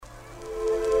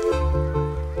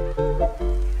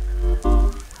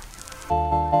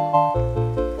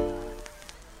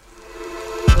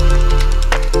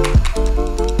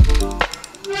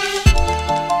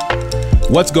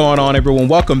What's going on, everyone?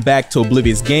 Welcome back to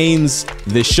Oblivious Games,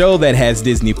 the show that has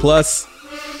Disney Plus.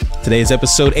 Today is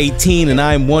episode 18, and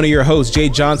I'm one of your hosts, Jay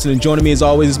Johnson, and joining me as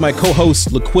always is my co-host,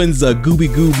 LaQuinza Gooby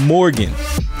Goob Morgan.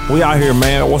 We out here,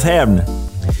 man. What's happening?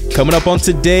 Coming up on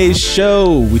today's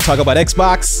show, we talk about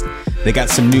Xbox. They got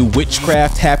some new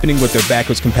witchcraft happening with their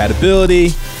backwards compatibility.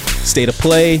 State of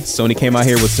play. Sony came out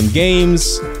here with some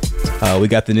games. We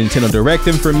got the Nintendo Direct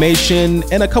information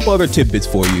and a couple other tidbits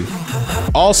for you.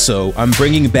 Also, I'm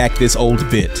bringing back this old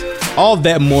bit. All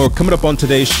that and more coming up on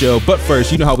today's show. But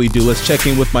first, you know how we do. Let's check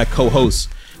in with my co-host,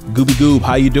 Gooby Goob.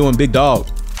 How you doing, big dog?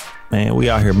 Man, we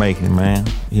out here making it, man.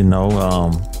 You know,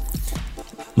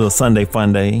 little Sunday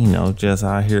fun day. You know, just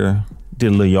out here did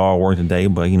a little yard work today.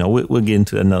 But you know, we'll get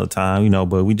into it another time. You know,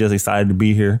 but we just excited to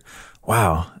be here.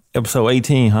 Wow, episode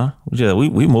 18, huh? We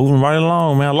moving right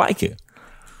along, man. I like it.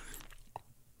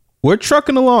 We're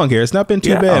trucking along here. It's not been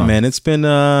too bad, man. It's been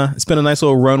a nice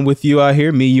little run with you out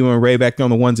here. Me, you, and Ray back there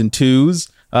on the ones and twos.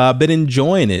 Been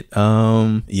enjoying it.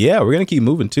 Yeah, we're gonna keep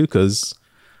moving too, because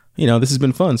you know this has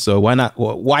been fun. So why not?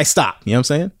 Why stop? You know what I'm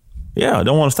saying? Yeah, I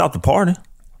don't want to stop the party.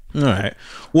 All right.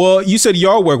 Well, you said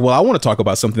yard work. Well, I want to talk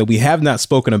about something that we have not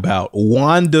spoken about.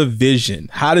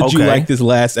 WandaVision. How did you like this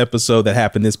last episode that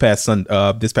happened this past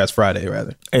Friday,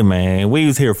 rather? Hey, man, we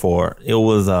was here for it.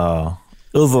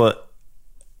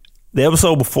 The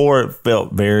episode before it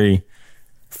felt very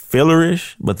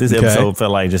fillerish, but this episode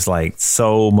felt like just like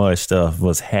so much stuff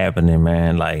was happening,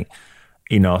 man. Like,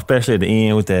 you know, especially at the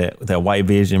end with that White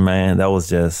Vision, man. That was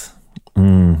just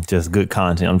good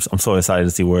content. I'm so excited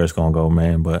to see where it's gonna go,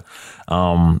 man. But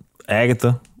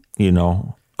Agatha, you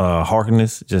know,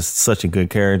 Harkness, just such a good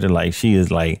character. Like, she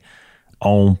is like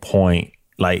on point.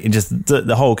 Like, it just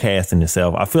the whole cast in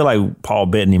itself. I feel like Paul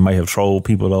Bettany might have trolled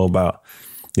people though about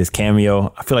his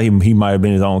cameo. I feel like he might have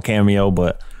been his own cameo,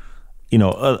 but you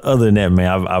know, other than that,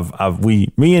 man,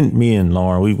 me and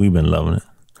Lauren, we've been loving it.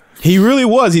 He really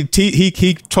was. He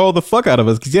trolled the fuck out of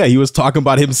us because he was talking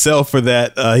about himself for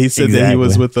that. He said that he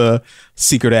was with a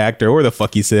secret actor, or the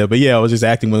fuck he said, but yeah, I was just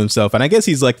acting with himself. And I guess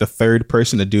he's like the third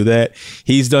person to do that.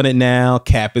 He's done it now.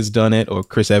 Cap has done it, or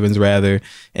Chris Evans rather,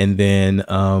 and then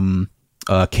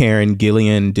Karen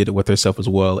Gillan did it with herself as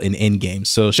well in Endgame.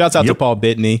 So shouts out to Paul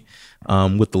Bettany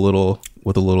with the little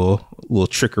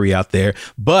trickery out there.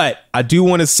 But I do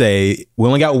want to say we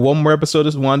only got one more episode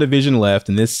of WandaVision left,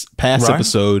 and this past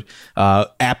episode,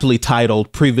 aptly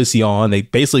titled Previously On, they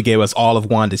basically gave us all of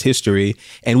Wanda's history,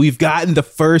 and we've gotten the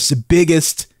first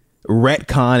biggest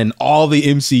retcon in all the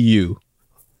MCU.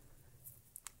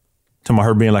 Talking about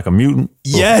her being like a mutant?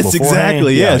 Yes,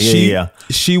 exactly. Yeah.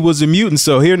 She was a mutant.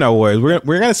 So here, no worries.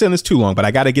 We're gonna stay on this too long, but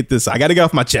I gotta get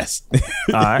off my chest.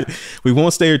 All right. We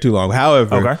won't stay here too long.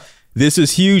 However, this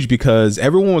is huge because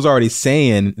everyone was already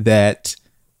saying that,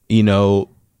 you know,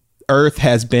 Earth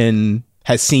has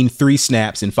seen 3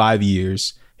 snaps in 5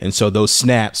 years. And so those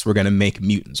snaps were going to make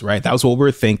mutants, right? That was what we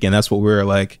were thinking. That's what we were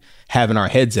like having our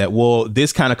heads at. Well,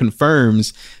 this kind of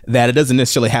confirms that it doesn't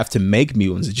necessarily have to make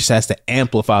mutants. It just has to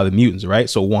amplify the mutants, right?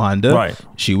 So Wanda,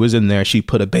 she was in there. She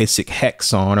put a basic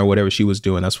hex on or whatever she was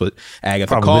doing. That's what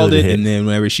Agatha called it. And then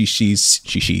whenever she sees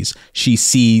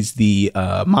the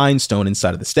Mind Stone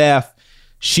inside of the staff,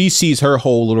 she sees her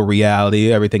whole little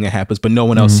reality, everything that happens, but no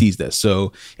one else sees this.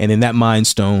 So, and then that Mind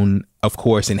Stone, of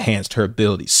course, enhanced her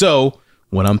ability. So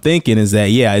what I'm thinking is that,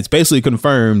 it's basically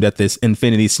confirmed that this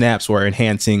Infinity Snaps were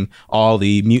enhancing all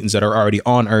the mutants that are already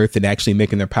on Earth and actually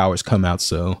making their powers come out.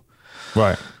 So,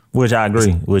 right, which I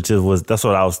agree. That's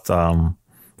what I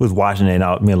was watching it.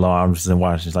 And me and Lauren, I'm just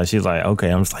watching. Like, she's like,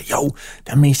 okay. I'm just like, yo,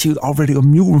 that means she was already a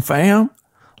mutant, fam.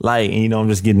 Like, and, you know, I'm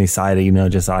just getting excited. You know,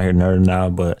 just out here nerding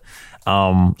out. But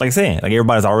like I said, like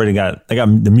everybody's already got the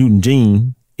mutant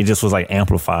gene. It just was like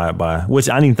amplified by, which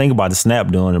I didn't even think about the snap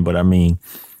doing it, but I mean.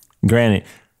 Granted,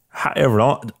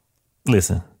 however,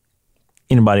 listen,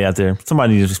 anybody out there,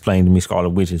 somebody just explain to me Scarlet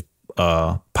Witch's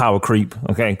power creep,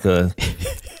 okay? Because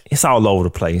it's all over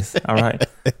the place, all right?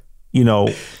 You know,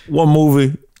 one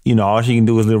movie, you know, all she can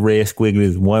do is little red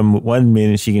squigglies. One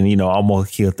minute she can, you know,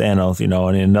 almost kill Thanos, you know,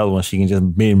 and then another one she can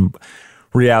just bend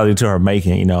reality to her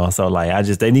making, you know? So, like,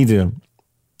 they need to,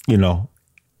 you know,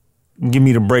 give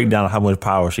me the breakdown of how much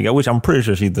power she got, which I'm pretty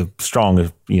sure she's the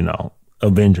strongest, you know,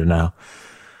 Avenger now.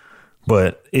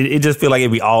 But it just feel like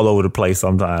it'd be all over the place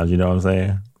sometimes, you know what I'm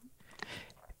saying?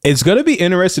 It's going to be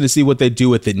interesting to see what they do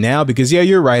with it now because, yeah,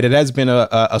 you're right. It has been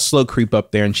a slow creep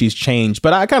up there and she's changed.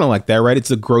 But I kind of like that, right? It's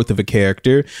the growth of a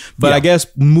character. But I guess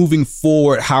moving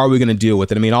forward, how are we going to deal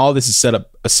with it? I mean, all this is set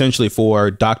up essentially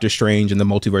for Doctor Strange and the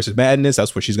Multiverse of Madness.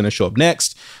 That's where she's going to show up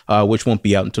next, which won't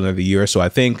be out until another year. So I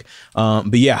think,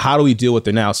 but yeah, how do we deal with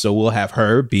her now? So we'll have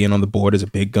her being on the board as a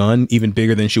big gun, even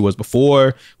bigger than she was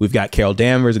before. We've got Carol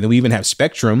Danvers, and then we even have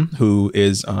Spectrum, who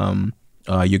is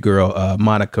your girl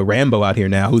Monica Rambeau out here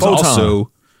now, who's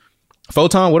also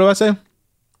Photon. What do I say?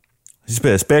 You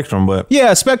said Spectrum, but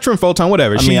yeah, Spectrum, Photon,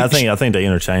 whatever. I think they're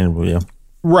interchangeable. Yeah.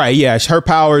 Right, yeah. Her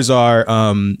powers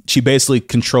are, she basically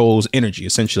controls energy,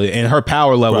 essentially. And her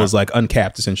power level is like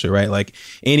uncapped, essentially, right? Like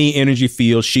any energy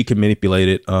field, she can manipulate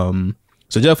it. So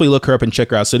definitely look her up and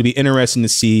check her out. So it'll be interesting to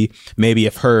see maybe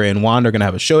if her and Wanda are going to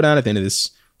have a showdown at the end of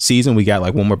this season. We got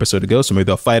like one more episode to go, so maybe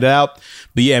they'll fight it out.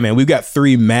 But yeah, man, we've got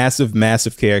 3 massive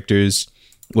characters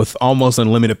with almost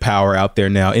unlimited power out there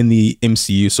now in the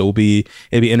MCU. So it'll be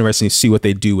interesting to see what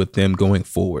they do with them going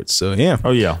forward. So yeah.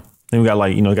 Oh yeah. Then we got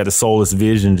got the Soulless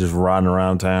Vision just riding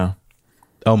around town.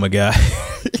 Oh my God.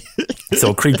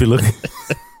 So creepy looking.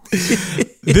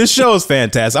 This show is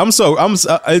fantastic. I'm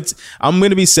going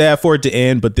to be sad for it to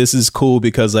end, but this is cool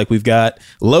because like we've got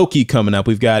Loki coming up.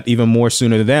 We've got even more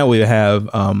sooner than that. We have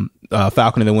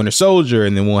Falcon and the Winter Soldier,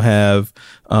 and then we'll have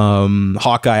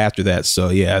Hawkeye after that.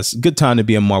 So yeah, it's a good time to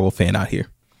be a Marvel fan out here.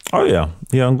 Oh yeah.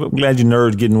 Yeah. I'm glad you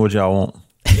nerds getting what y'all want.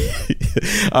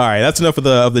 All right, that's enough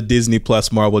of the Disney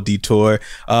Plus Marvel detour.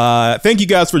 Thank you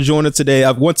guys for joining us today.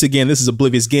 Once again, this is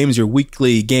Oblivious Games, your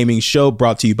weekly gaming show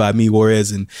brought to you by me,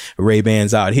 Juarez, and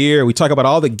Ray-Bans out here. We talk about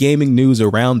all the gaming news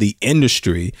around the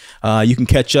industry. You can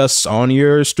catch us on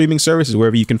your streaming services,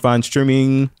 wherever you can find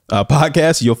streaming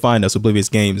podcasts. You'll find us, Oblivious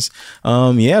Games.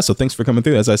 So thanks for coming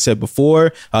through. As I said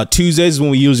before, Tuesdays is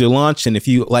when we usually launch, and if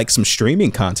you like some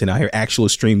streaming content out here, actual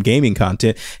stream gaming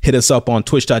content, hit us up on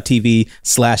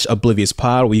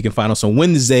twitch.tv/ObliviousPod, where you can find us on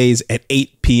Wednesdays at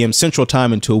 8 p.m. Central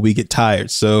Time until we get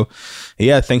tired. So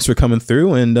yeah, thanks for coming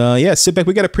through, and sit back.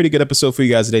 We got a pretty good episode for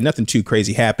you guys today. Nothing too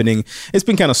crazy happening. It's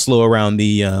been kind of slow around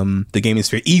the gaming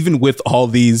sphere, even with all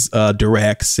these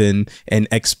directs and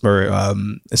expert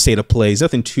state of plays.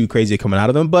 Nothing too crazy coming out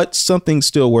of them, but something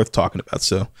still worth talking about.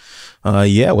 So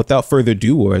without further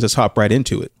ado, Warriors, let's hop right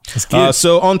into it.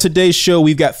 So on today's show,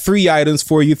 we've got 3 items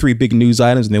for you, 3 big news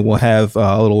items, and then we'll have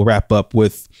a little wrap up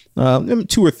with 2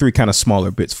 or 3 kind of smaller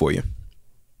bits for you.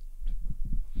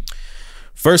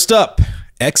 First up,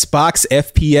 Xbox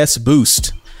FPS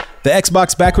Boost. The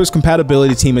Xbox backwards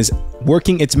compatibility team is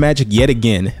working its magic yet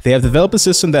again. They have developed a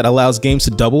system that allows games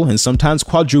to double and sometimes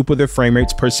quadruple their frame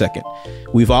rates per second.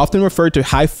 We've often referred to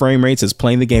high frame rates as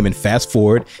playing the game in fast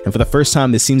forward, and for the first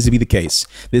time this seems to be the case.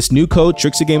 This new code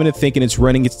tricks the game into thinking it's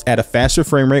running at a faster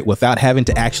frame rate without having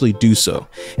to actually do so.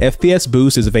 FPS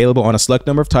Boost is available on a select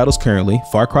number of titles currently: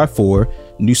 Far Cry 4,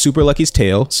 New Super Lucky's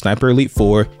Tale, Sniper Elite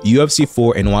 4, UFC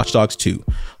 4, and Watch Dogs 2.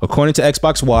 According to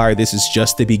Xbox Wire, this is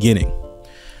just the beginning.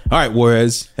 All right,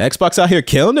 Juarez, Xbox out here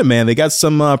killing it, man. They got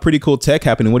some pretty cool tech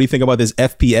happening. What do you think about this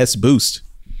FPS Boost?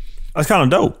 That's kind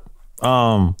of dope.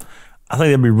 I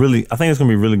think it's going to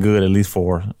be really good, at least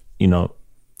for,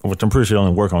 which I'm pretty sure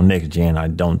only work on next gen. I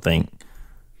don't think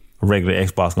a regular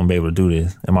Xbox going to be able to do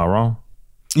this. Am I wrong?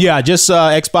 Yeah, just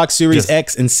Xbox Series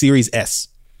X and Series S.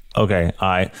 Okay, all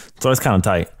right. So that's kind of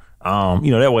tight.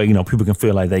 That way, people can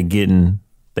feel like they getting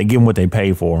what they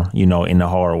pay for, in the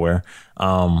hardware.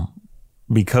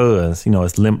 Because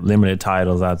it's limited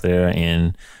titles out there,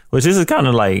 and which this kind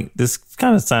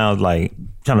of sounds like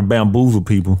trying to bamboozle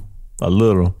people a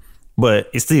little, but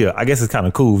it's still, I guess it's kind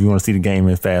of cool if you want to see the game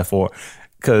in fast forward,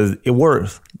 because it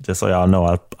works. Just so y'all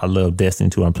know, I love Destiny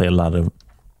 2. I play a lot of it.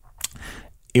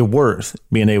 It works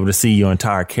being able to see your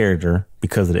entire character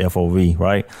because of the FOV,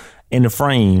 right? In the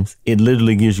frames, it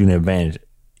literally gives you an advantage,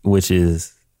 which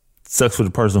is sucks for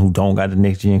the person who don't got the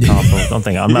next gen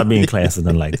console. I'm not being classy or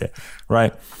nothing like that,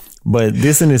 right? But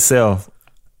this in itself,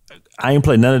 I ain't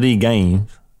played none of these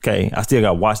games. Okay, I still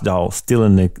got Watch Dogs still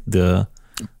in the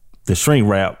shrink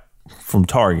wrap from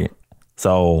Target,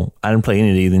 so I didn't play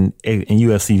any of these. In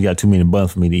UFC, you got too many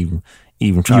buttons for me to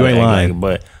even try. You ain't lying.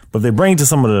 But they bring to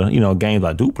some of the games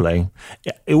I do play.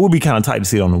 It would be kind of tight to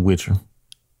see it on The Witcher.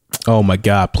 Oh my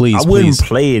God! Please, I wouldn't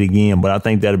play it again, but I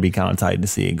think that'd be kind of tight to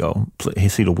see it go.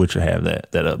 See The Witcher have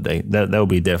that update. That would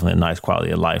be definitely a nice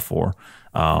quality of life for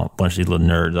a bunch of these little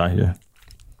nerds out here.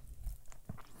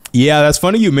 Yeah, that's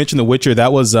funny you mentioned The Witcher.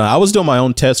 That was I was doing my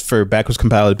own test for backwards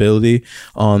compatibility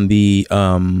on the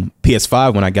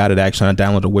PS5 when I got it. Actually, I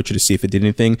downloaded The Witcher to see if it did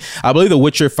anything. I believe The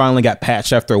Witcher finally got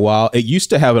patched after a while. It used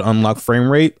to have an unlocked frame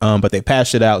rate, but they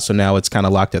patched it out, so now it's kind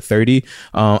of locked at 30.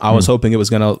 I was hoping it was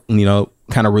gonna,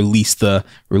 kind of release the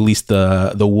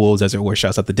wolves, as it were.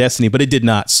 Shouts out to Destiny, but it did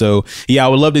not. So yeah, I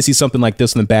would love to see something like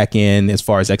this on the back end as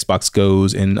far as Xbox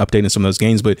goes and updating some of those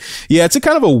games. But yeah, it's a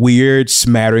kind of a weird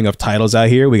smattering of titles out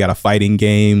here. We got a fighting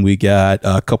game, we got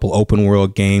a couple open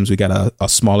world games, we got a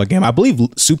smaller game. I believe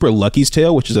Super Lucky's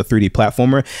Tale, which is a 3D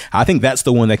platformer. I think that's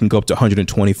the one that can go up to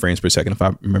 120 frames per second, if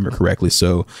I remember correctly.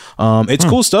 So it's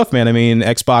cool stuff, man. I mean,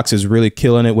 Xbox is really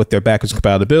killing it with their backwards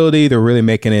compatibility. They're really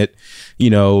making it,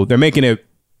 they're making it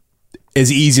as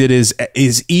easy as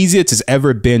it's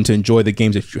ever been to enjoy the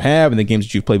games that you have and the games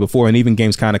that you've played before, and even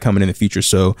games kind of coming in the future.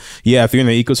 So yeah, if you're in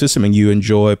the ecosystem and you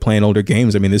enjoy playing older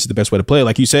games, I mean, this is the best way to play it.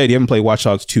 Like you said, you haven't played Watch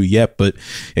Dogs 2 yet, but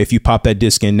if you pop that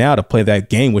disc in now to play that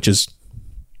game, which is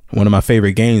one of my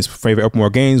favorite games, favorite open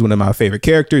world games, one of my favorite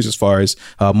characters as far as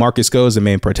Marcus goes, the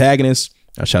main protagonist.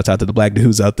 Shouts out to the black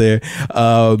dudes out there.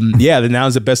 Yeah, then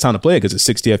now's the best time to play it because it's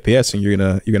 60 FPS and you're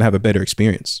gonna have a better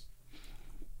experience.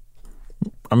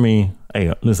 I mean,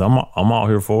 hey, listen, I'm all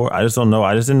here for it. I just don't know.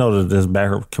 I just didn't know that this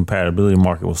backward compatibility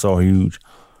market was so huge.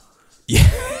 Yeah,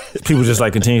 people just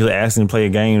like continuously asking to play a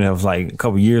game that was like a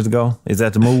couple years ago. Is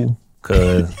that the move?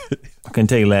 Because I couldn't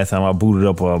tell you last time I booted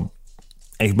up a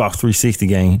Xbox 360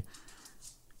 game.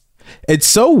 It's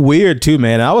so weird too,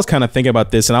 man. I was kind of thinking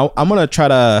about this, and I'm gonna try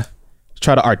to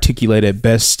articulate it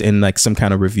best in like some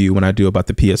kind of review when I do about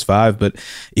the PS5. But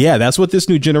yeah, that's what this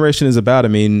new generation is about. I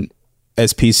mean,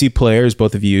 as PC players,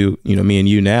 both of you, me and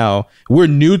you now, we're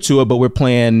new to it, but we're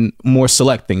playing more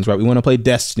select things, right? We want to play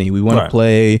Destiny. We want to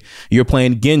play, you're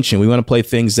playing Genshin. We want to play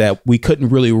things that we couldn't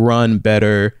really run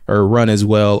better or run as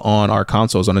well on our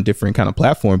consoles on a different kind of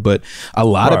platform. But a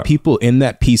lot of people in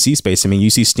that PC space, I mean, you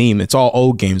see Steam, it's all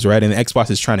old games, right? And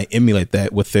Xbox is trying to emulate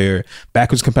that with their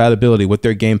backwards compatibility, with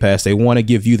their Game Pass. They want to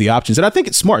give you the options. And I think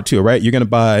it's smart too, right? You're going to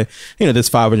buy, this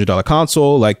 $500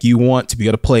 console. Like, you want to be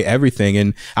able to play everything.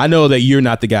 And I know that you're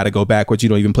not the guy to go backwards. You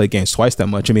don't even play games twice that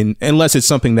much. I mean, unless it's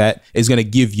something that is going to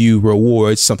give you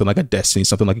rewards, something like a Destiny,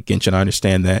 something like a Genshin. I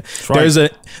understand that.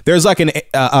 There's like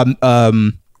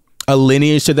a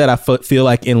lineage to that. I feel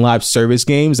like in live service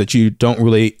games that you don't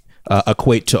really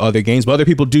equate to other games, but other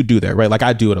people do that, right? Like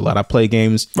I do it a lot. I play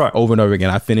games over and over again.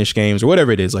 I finish games or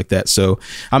whatever it is like that. So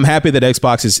I'm happy that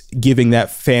Xbox is giving that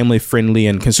family friendly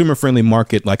and consumer friendly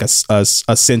market like a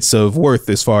sense of worth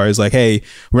as far as like, hey,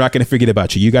 we're not going to forget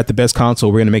about you. You got the best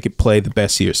console. We're going to make it play the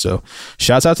best here. So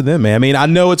shouts out to them, man. I mean, I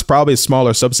know it's probably a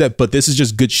smaller subset, but this is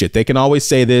just good shit. They can always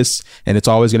say this and it's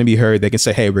always going to be heard. They can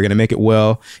say, hey, we're going to make it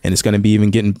well, and it's going to be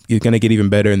it's going to get even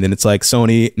better. And then it's like,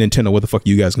 Sony, Nintendo, what the fuck are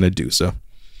you guys going to do? So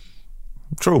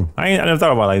true. I never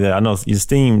thought about it like that. I know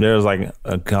Steam, there's like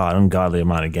ungodly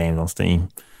amount of games on Steam,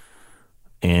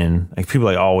 and like people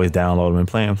like always download them and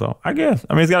play them. So I guess,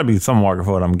 I mean, it's got to be some market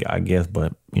for it, I guess,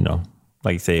 but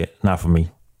like you said, not for me.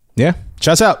 Yeah.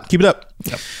 Shouts out. Keep it up.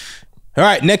 Yep. All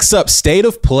right. Next up, State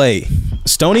of Play.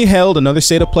 Sony held another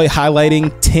State of Play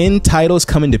highlighting 10 titles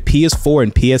coming to PS4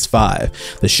 and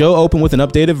PS5. The show opened with an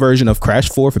updated version of Crash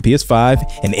 4 for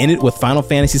PS5 and ended with Final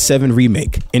Fantasy VII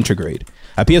Remake Intergrade,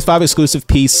 a PS5 exclusive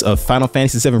piece of Final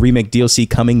Fantasy VII Remake DLC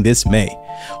coming this May.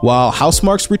 While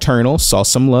Housemarque's Returnal saw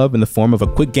some love in the form of a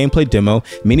quick gameplay demo,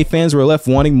 many fans were left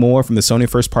wanting more from the Sony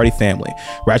first-party family.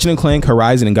 Ratchet & Clank,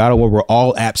 Horizon, and God of War were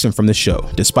all absent from the show,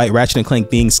 despite Ratchet & Clank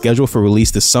being scheduled for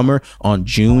release this summer on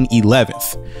June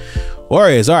 11th.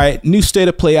 Warriors, all right, new State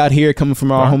of Play out here coming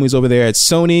from our homies over there at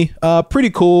Sony. Pretty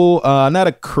cool. Not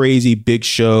a crazy big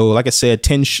show. Like I said,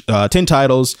 10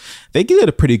 titles. They did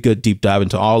a pretty good deep dive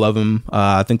into all of them.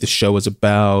 I think the show was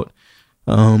about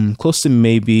close to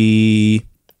maybe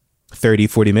 30,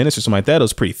 40 minutes or something like that. It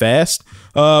was pretty fast,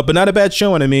 but not a bad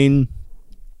showing. I mean,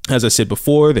 as I said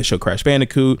before, they show Crash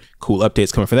Bandicoot, cool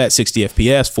updates coming for that, 60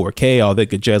 FPS, 4K, all that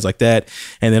good jazz like that,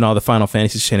 and then all the Final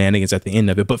Fantasy shenanigans at the end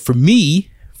of it. But for me,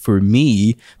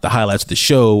 the highlights of the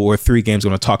show were 3 games I'm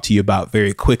going to talk to you about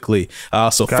very quickly.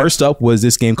 First up was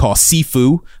this game called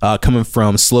Sifu, coming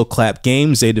from Slow Clap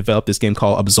Games. They developed this game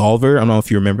called Absolver. I don't know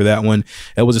if you remember that one.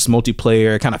 It was this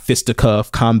multiplayer kind of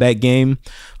fisticuff combat game.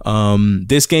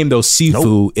 This game though,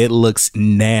 Sifu, It looks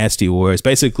nasty. Where it's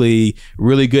basically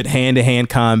really good hand-to-hand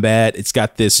combat. It's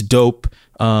got this dope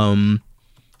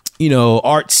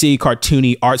artsy,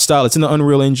 cartoony art style. It's in the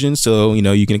Unreal Engine, so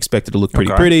you can expect it to look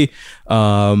pretty.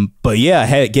 But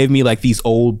yeah, it gave me like these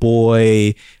old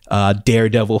boy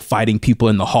Daredevil fighting people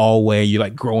in the hallway. You're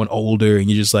like growing older, and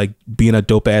you're just like being a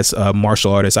dope ass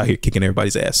martial artist out here kicking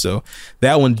everybody's ass. So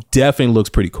that one definitely looks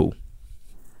pretty cool.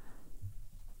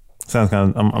 Sounds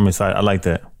kind of. I'm excited. I like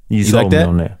that. You like that? Me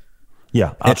on that.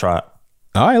 Yeah, I'll try it.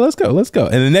 All right, let's go.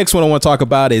 And the next one I want to talk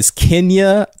about is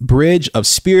Kena Bridge of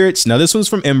Spirits. Now, this one's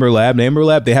from Ember Lab. Now, Ember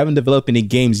Lab, they haven't developed any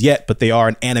games yet, but they are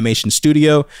an animation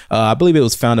studio. I believe it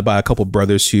was founded by a couple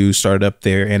brothers who started up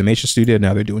their animation studio.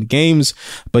 Now they're doing games.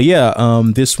 But yeah,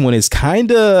 this one is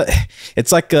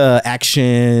it's like a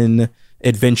action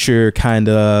adventure kind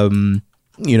of,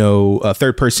 a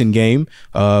third person game.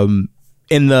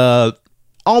 In the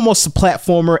almost a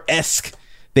platformer-esque,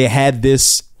 they had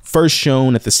this first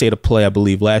shown at the State of Play, I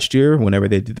believe, last year, whenever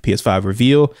they did the PS5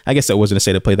 reveal. I guess that wasn't a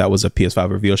State of Play, that was a PS5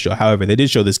 reveal show. However, they did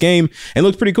show this game and it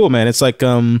looked pretty cool, man. It's like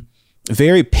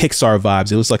very Pixar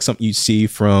vibes. It looks like something you see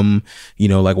from,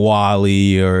 like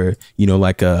WALL-E or,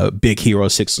 like a Big Hero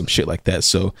 6, some shit like that.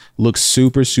 So looks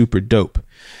super, super dope.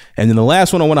 And then the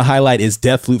last one I want to highlight is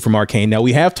Deathloop from Arcane. Now,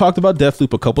 we have talked about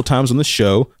Deathloop a couple times on the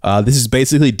show. This is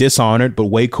basically Dishonored, but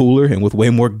way cooler and with way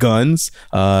more guns.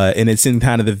 And it's in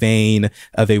kind of the vein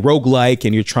of a roguelike,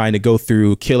 and you're trying to go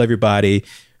through, kill everybody,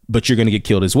 but you're going to get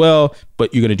killed as well.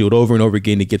 But you're going to do it over and over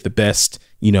again to get the best,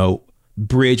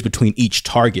 bridge between each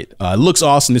target. It looks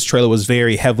awesome. This trailer was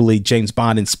very heavily James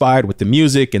Bond inspired with the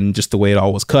music and just the way it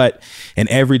all was cut. And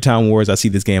every time, Wars, I see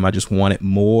this game, I just want it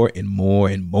more and more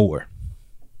and more.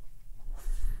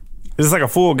 Is this like a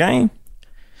full game?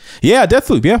 Yeah,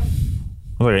 Deathloop, yeah.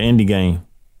 Like an indie game?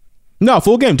 No,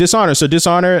 full game. Dishonored. So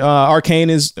Dishonored, Arcane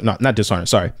is... not Dishonored,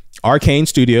 sorry. Arcane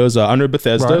Studios, under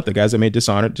Bethesda, right. The guys that made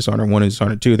Dishonored 1 and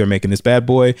Dishonored 2, they're making this bad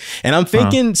boy. And I'm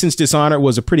thinking since Dishonored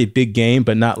was a pretty big game,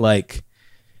 but not like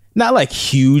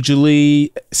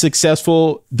hugely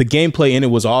successful, the gameplay in it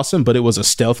was awesome, but it was a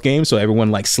stealth game, so everyone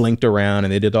like slinked around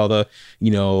and they did all the,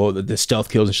 the stealth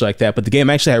kills and shit like that. But the game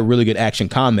actually had really good action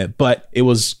combat, but it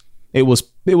was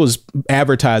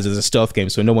advertised as a stealth game,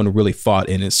 so no one really fought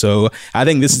in it. So I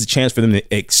think this is a chance for them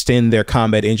to extend their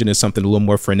combat engine to something a little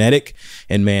more frenetic.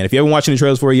 And man, if you haven't watched any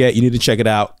trailers for it yet, you need to check it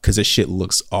out because this shit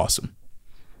looks awesome.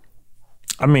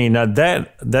 I mean, now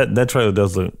that trailer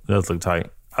does look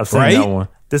tight. I've seen that one.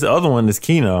 This other one, this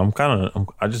Kena,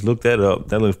 I just looked that up.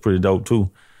 That looks pretty dope too.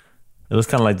 It looks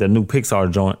kind of like that new Pixar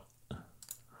joint.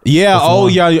 Yeah.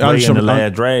 Yeah. I'm the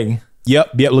Last Dragon.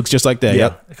 Yep, looks just like that. Yeah,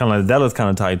 Yep. Kind of like that looks kind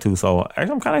of tight too. So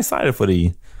actually, I'm kind of excited for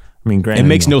the. I mean, granted, it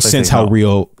makes no sense how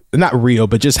not real,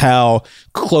 but just how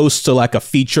close to like a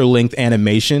feature length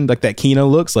animation like that Kena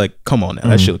looks. Like, come on now,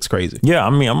 that shit looks crazy. Yeah, I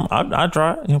mean, I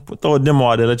try it. Throw a demo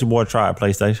out there, let your boy try it.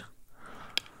 PlayStation.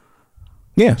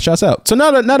 Yeah, shouts out. So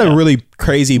not a really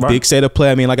crazy big State of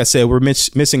Play. I mean, like I said, we're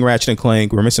missing Ratchet and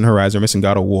Clank, we're missing Horizon, we're missing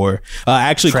God of War.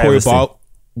 Actually, Corey Ball.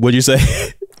 What'd you say?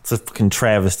 It's a fucking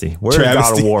travesty. Where's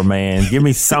God of War, man? Give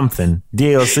me something.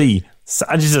 DLC.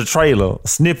 Just a trailer, a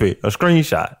snippet, a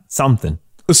screenshot, something.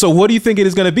 So what do you think it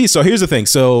is going to be? So here's the thing.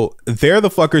 So they're the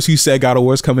fuckers who said God of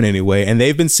War is coming anyway. And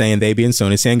they've been saying, they being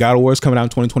Sony, saying God of War is coming out in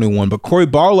 2021. But Cory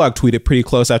Barlog tweeted pretty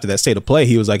close after that State of Play.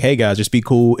 He was like, hey guys, just be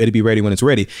cool. It'll be ready when it's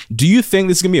ready. Do you think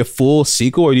this is going to be a full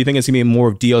sequel, or do you think it's going to be more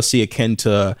of DLC akin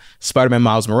to Spider-Man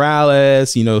Miles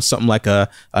Morales, something like an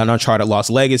Uncharted Lost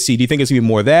Legacy? Do you think it's going to be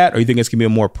more of that, or do you think it's going to be a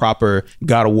more proper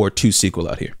God of War 2 sequel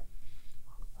out here?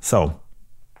 So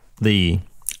I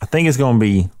think it's going to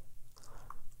be,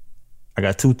 I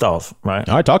got two thoughts, right?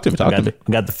 All right, talk to me. I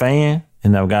got the fan,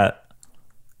 and I've got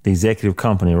the executive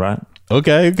company, right?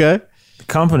 Okay. The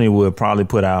company would probably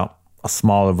put out a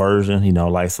smaller version,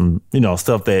 like some,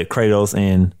 stuff that Kratos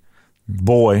and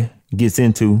boy gets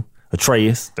into.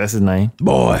 Atreus, that's his name.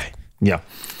 Boy. Yeah.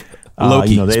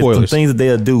 Loki, there's spoilers. some things that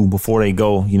they'll do before they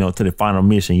go, to the final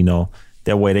mission,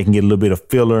 That way they can get a little bit of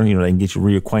filler, they can get you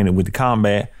reacquainted with the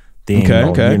combat. Then,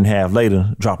 a year and a half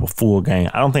later, drop a full game.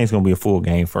 I don't think it's going to be a full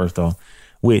game first, though,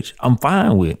 which I'm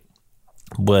fine with.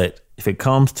 But if it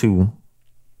comes to,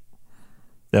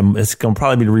 it's going to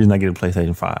probably be the reason I get a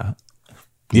PlayStation 5.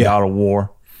 Yeah. God of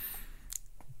War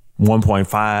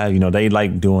 1.5, they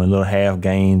like doing little half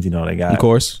games. They got, of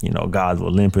course, Gods of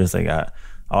Olympus. They got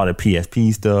all the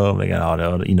PSP stuff. They got all the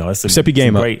other, it's a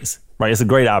great, right? It's a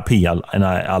great IP,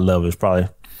 I love it. It's probably,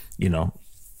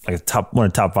 like one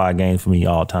of the top 5 games for me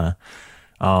all time.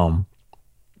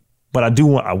 But I do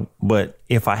want, but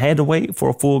if I had to wait for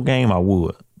a full game, I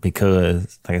would,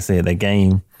 because like I said, that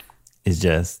game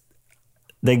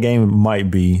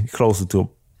might be closer to a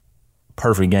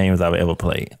perfect game as I've ever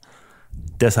played.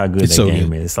 That's how good that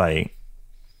game is. It's like,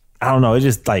 I don't know. It's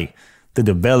just like the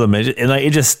development, and like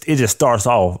it just starts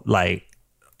off like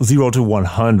 0 to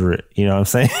 100. You know what I'm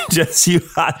saying? Just you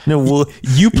out in the wood.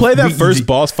 You play that first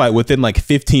boss fight within like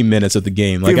 15 minutes of the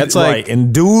game. Like that's like, right.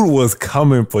 And dude was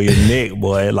coming for your neck,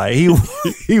 boy. Like he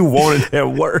wanted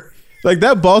that work. Like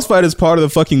that boss fight is part of the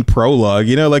fucking prologue.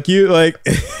 You know, like you like.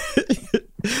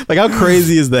 Like how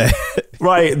crazy is that?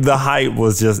 Right, the hype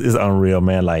is unreal,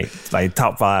 man. Like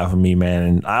top 5 for me, man.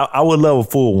 And I would love a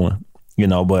full one, you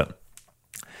know, but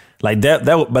like that.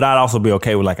 But I'd also be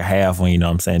okay with like a half one, you know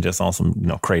what I'm saying, just on some, you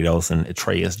know, Kratos and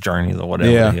Atreus journeys or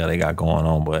whatever the hell they got going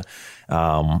on. But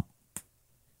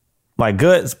like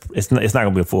Guts, it's not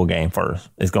gonna be a full game first.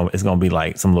 It's gonna be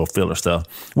like some little filler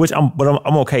stuff, which I'm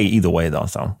okay either way though.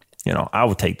 So you know, I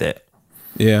would take that.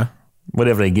 Yeah.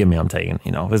 Whatever they give me, I'm taking.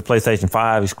 You know, if it's PlayStation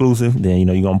 5 exclusive, then, you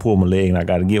know, you're going to pull my leg and I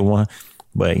got to get one.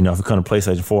 But, you know, if it comes to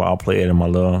PlayStation 4, I'll play it in my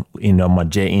little, you know, my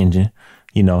jet engine.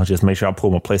 You know, just make sure I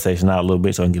pull my PlayStation out a little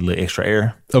bit so I can get a little extra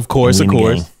air. Of course.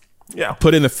 Yeah.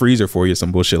 Put in the freezer for you,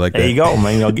 some bullshit like that. There you go,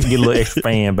 man. You know, get a little extra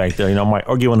fan back there, you know,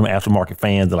 or get one of them aftermarket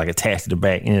fans that like attach to the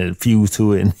back and it fuse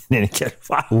to it and then it catch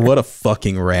fire. What a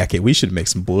fucking racket. We should make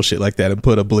some bullshit like that and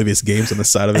put Oblivious Games on the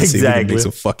side of it. Exactly. So we can make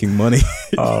some fucking money.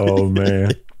 Oh,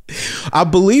 man. I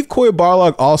believe Cory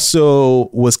Barlog also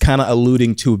was kind of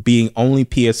alluding to being only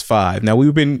PS5. Now,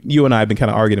 you and I have been kind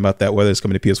of arguing about that, whether it's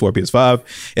coming to PS4 or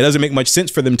PS5. It doesn't make much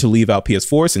sense for them to leave out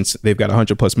PS4 since they've got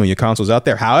 100+ million consoles out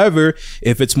there. However,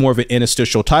 if it's more of an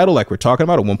interstitial title like we're talking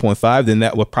about, a 1.5, then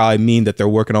that would probably mean that they're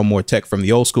working on more tech from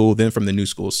the old school than from the new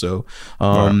school. So,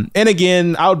 and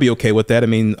again, I would be okay with that. I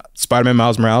mean, Spider-Man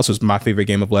Miles Morales was my favorite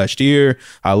game of last year.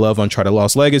 I love Uncharted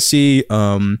Lost Legacy.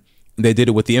 They did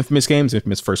it with the Infamous games.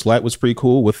 Infamous First Light was pretty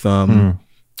cool with the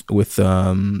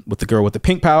girl with the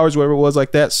pink powers, whatever it was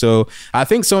like that. So I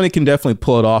think Sony can definitely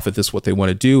pull it off if this is what they want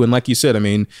to do. And like you said, I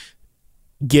mean,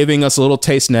 giving us a little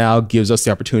taste now gives us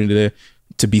the opportunity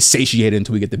to be satiated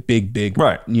until we get the big,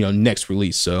 right, you know, next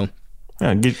release. So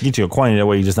yeah, get you acquainted that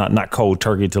way. You're just not cold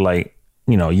turkey to like,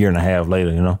 you know, a year and a half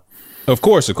later, you know. Of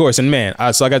course. And man,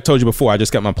 so like I told you before, I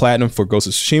just got my platinum for Ghost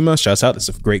of Tsushima. Shouts out. It's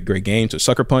a great game to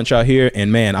Sucker Punch out here.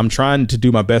 And man, I'm trying to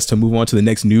do my best to move on to the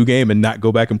next new game and not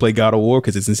go back and play God of War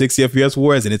because it's in 60 FPS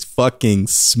wars and it's fucking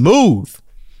smooth.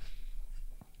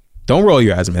 Don't roll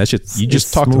your eyes, man. That's just, you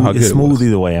just talked about how good it's smooth it was.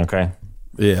 Either way, okay?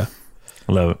 Yeah.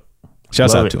 Love it.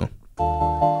 Shouts out to him.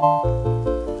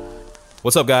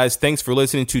 What's up, guys? Thanks for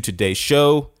listening to today's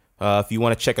show. If you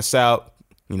want to check us out,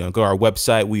 you know, go to our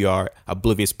website. We are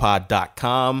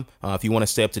obliviousPod.com. If you want to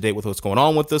stay up to date with what's going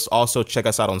on with us, also check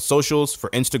us out on socials. For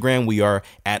Instagram, we are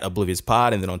at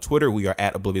ObliviousPod. And then on Twitter, we are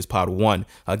at ObliviousPod1.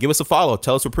 Give us a follow.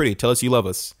 Tell us we're pretty. Tell us you love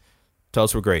us. Tell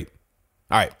us we're great.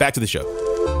 All right, back to the show.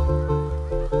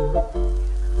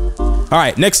 All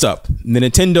right, next up, the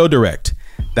Nintendo Direct.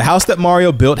 The house that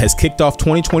Mario built has kicked off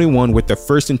 2021 with their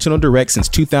first Nintendo Direct since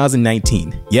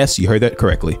 2019. Yes, you heard that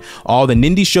correctly. All the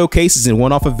Nindy showcases and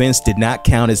one-off events did not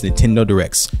count as Nintendo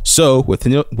Directs. So, with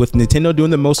Nintendo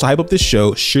doing the most to hype up this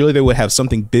show, surely they would have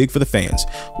something big for the fans.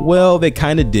 Well, they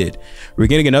kind of did. We're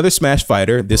getting another Smash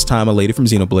fighter, this time a lady from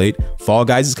Xenoblade. Fall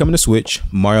Guys is coming to Switch,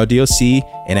 Mario DLC,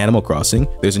 and Animal Crossing.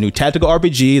 There's a new tactical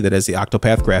RPG that has the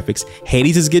Octopath graphics.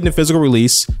 Hades is getting a physical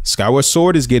release. Skyward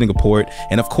Sword is getting a port.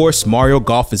 And of course, Mario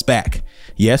Golf is back.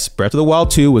 Yes, Breath of the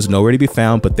Wild 2 was nowhere to be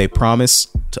found, but they promise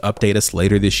to update us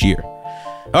later this year.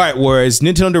 All right, whereas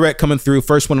Nintendo Direct coming through,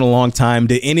 first one in a long time.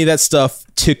 Did any of that stuff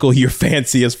tickle your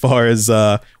fancy as far as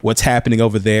what's happening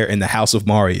over there in the House of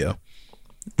Mario?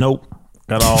 Nope.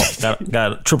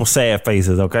 Got triple sad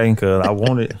faces, okay? Because I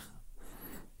wanted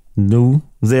new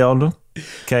Zelda,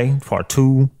 okay? Part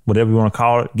 2, whatever you want to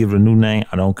call it. Give it a new name.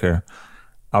 I don't care.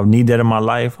 I would need that in my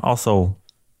life. Also,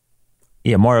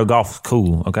 yeah, Mario Golf is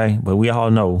cool, okay? But we all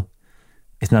know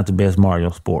it's not the best Mario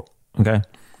sport, okay?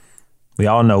 We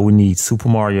all know we need Super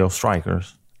Mario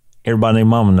Strikers. Everybody and their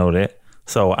mama know that.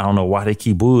 So I don't know why they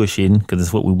keep bullshitting, because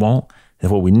it's what we want,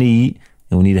 it's what we need,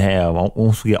 and we need to have.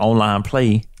 Once we get online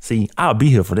play, see, I'll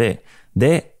be here for that.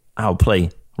 That, I'll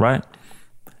play, right?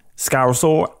 Skyward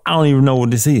Sword, I don't even know what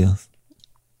this is.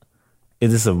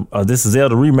 Is this a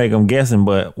Zelda remake, I'm guessing,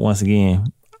 but once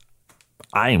again,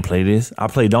 I ain't play this.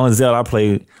 The only Zelda I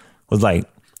played was like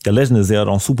The Legend of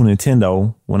Zelda on Super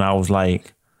Nintendo when I was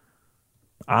like,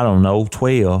 I don't know,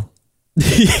 12.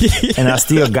 And I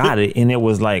still got it. And it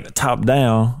was like top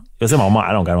down. It was in my mom.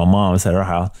 I don't got it. My mom was at her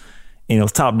house. And it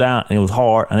was top down and it was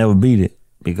hard. I never beat it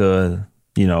because,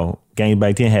 you know, games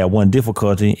back then had one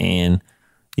difficulty and,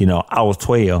 you know, I was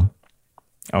 12.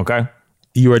 Okay?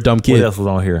 You were a dumb kid. What else was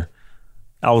on here?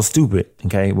 I was stupid,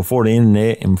 okay? Before the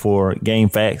internet and before Game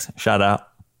Facts, shout out.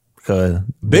 Because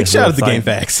big shout out to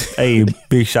GameFAQs. Hey,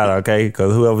 big shout out, okay?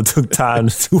 Because whoever took time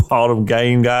to do all them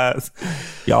game guys,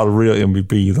 y'all the real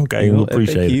MVPs, okay? We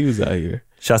appreciate it. Out here.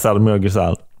 Shouts out to Metal Gear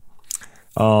Solid.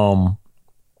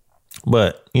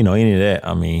 But any of that,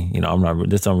 I mean, I'm not.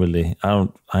 This don't really. I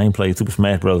ain't played Super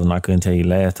Smash Bros. And I couldn't tell you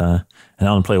last time, and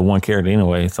I only played one character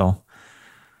anyway. So,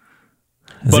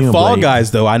 but Fall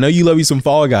Guys, though, I know you love you some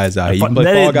Fall Guys out here. You can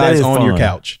play Fall Guys on your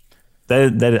couch.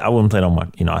 That I wouldn't play it on my.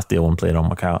 I still wouldn't play it on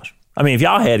my couch. I mean, if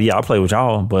y'all had it, I'll play with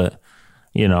y'all. But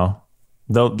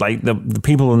the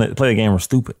people that play the game are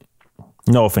stupid.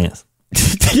 No offense.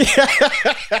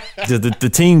 the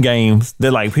team games,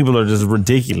 they're like, people are just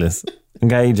ridiculous.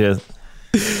 Okay,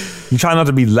 you try not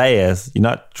to be last. You're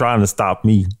not trying to stop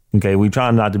me. Okay, we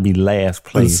trying not to be last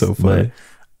place. That's so funny.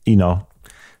 But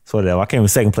so I came in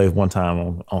second place one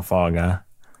time on Fall Guy.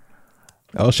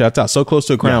 Oh, shout out! So close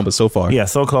to a crown, but so far. Yeah,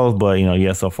 so close, but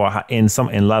so far. And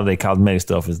a lot of their cosmetic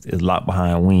stuff is locked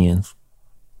behind wins.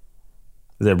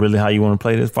 Is that really how you want to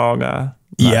play this Fall Guy?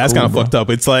 Yeah, that's kind of fucked up.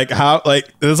 It's like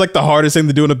it's like the hardest thing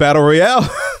to do in a battle royale.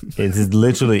 It's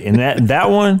literally, and that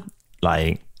one,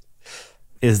 like,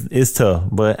 it's tough.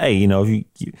 But hey, if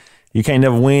you can't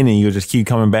never win, and you'll just keep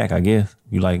coming back. I guess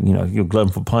you're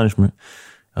glutton for punishment.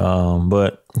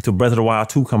 But until Breath of the Wild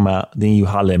 2 come out, then you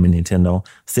holler at me, Nintendo.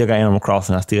 Still got Animal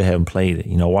Crossing. I still haven't played it.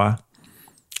 You know why?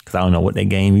 Because I don't know what that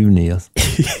game even is.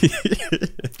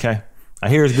 Okay, I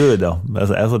hear it's good though.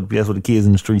 That's what the kids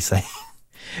in the streets say.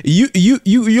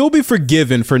 You'll be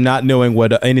forgiven for not knowing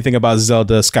anything about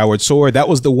Zelda Skyward Sword. That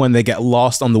was the one that got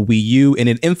lost on the Wii U, and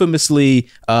it infamously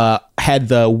had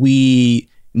the Wii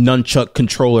nunchuck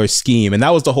controller scheme, and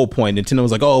that was the whole point. Nintendo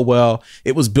was like, oh well,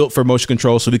 it was built for motion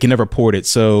control, so we can never port it.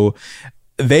 So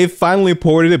they finally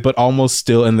ported it, but almost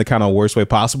still in the kind of worst way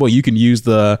possible. You can use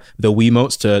the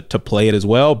Wiimotes to play it as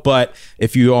well, but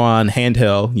if you're on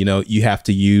handheld, you have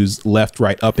to use left,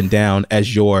 right, up, and down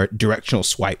as your directional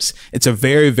swipes. It's a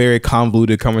very, very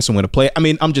convoluted, cumbersome way to play it. I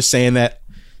mean, I'm just saying that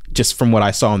just from what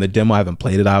I saw in the demo. I haven't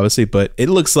played it, obviously, but it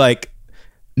looks like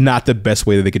not the best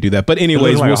way that they could do that. But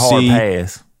anyways, we'll see.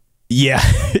 Pass. Yeah,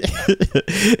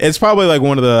 it's probably like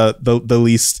one of the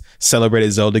least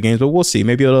celebrated Zelda games, but we'll see.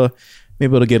 Maybe it'll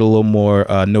get a little more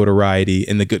notoriety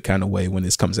in the good kind of way when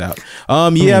this comes out. I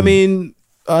mean,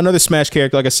 another Smash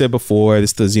character, like I said before,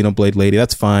 it's the Xenoblade lady.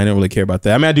 That's fine. I don't really care about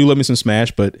that. I mean, I do love me some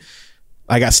Smash, but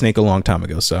I got Snake a long time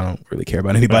ago, so I don't really care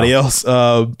about anybody else.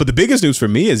 But the biggest news for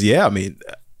me is,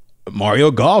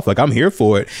 Mario Golf. Like, I'm here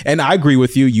for it. And I agree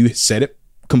with you. You said it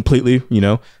completely,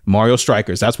 Mario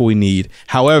Strikers. That's what we need.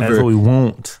 However, that's what we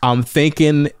want. I'm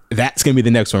thinking that's going to be the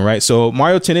next one, right? So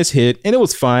Mario Tennis hit, and it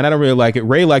was fine. I don't really like it.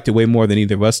 Ray liked it way more than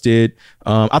either of us did.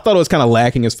 I thought it was kind of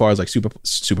lacking as far as like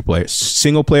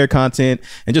single player content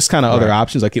and just kind of other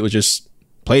options. Like, it was just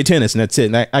play tennis and that's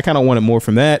it. And I kind of wanted more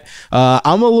from that.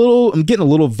 I'm getting a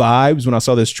little vibes when I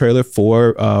saw this trailer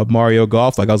for Mario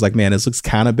Golf. Like, I was like, man, this looks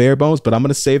kind of bare bones, but I'm going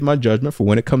to save my judgment for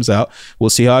when it comes out. We'll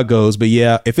see how it goes. But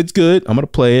yeah, if it's good, I'm going to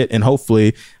play it. And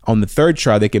hopefully on the third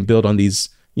try, they can build on these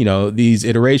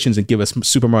iterations and give us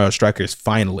Super Mario Strikers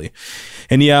finally.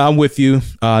 And yeah, I'm with you.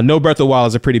 No Breath of the Wild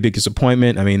is a pretty big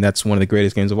disappointment. I mean, that's one of the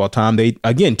greatest games of all time. They,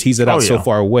 again, tease it out so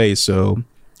far away. So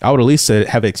I would at least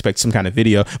have expect some kind of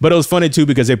video. But it was funny too,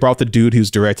 because they brought the dude who's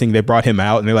directing, they brought him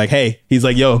out and they're like, hey, he's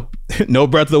like, yo, no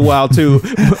Breath of the Wild 2,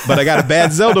 but I got a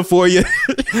bad Zelda for you.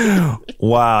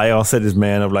 Wow, y'all set this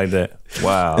man up like that.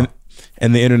 Wow.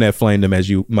 And the internet flamed him, as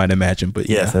you might imagine. But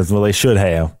yes, that's what they should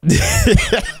have.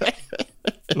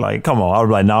 Like, come on. I was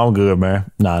like, no, I'm good,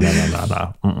 man. No.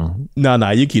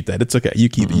 No, you keep that. It's okay. You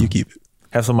keep it.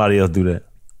 Have somebody else do that.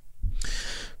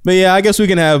 But yeah, I guess we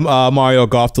can have Mario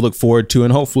Golf to look forward to,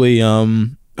 and hopefully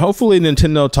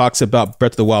Nintendo talks about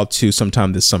Breath of the Wild 2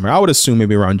 sometime this summer. I would assume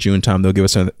maybe around June time they'll give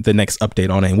us the next update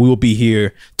on it, and we will be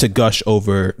here to gush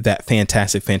over that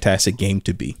fantastic game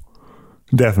to be.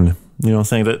 Definitely. You know what I'm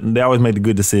saying? That they always make the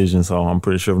good decisions, so I'm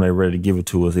pretty sure when they're ready to give it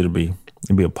to us, it'll be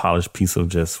a polished piece of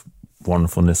just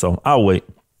wonderfulness. So I'll wait.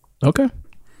 Okay.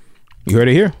 You heard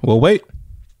it here. We'll wait.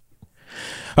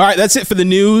 All right, that's it for the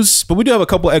news, but we do have a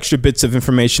couple extra bits of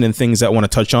information and things that I want to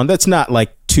touch on. That's not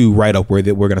like too right up where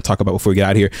that we're going to talk about before we get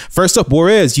out of here. First up,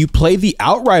 Juarez, you played the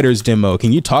Outriders demo.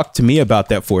 Can you talk to me about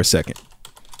that for a second?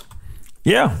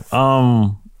 Yeah,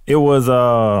 it was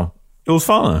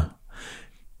fun.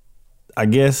 I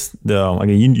guess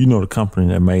you know the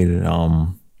company that made it.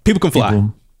 People Can Fly.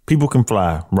 People Can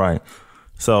Fly, right?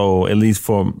 So at least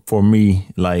for me,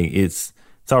 like it's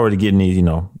already getting these,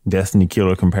 Destiny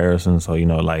killer comparisons. So, you've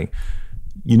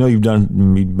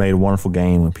made a wonderful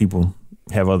game when people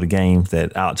have other games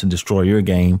that out to destroy your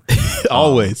game.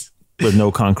 Always. With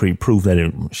no concrete proof that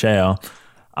it shall.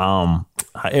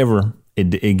 However,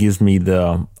 it gives me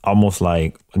the almost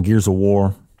like a Gears of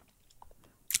War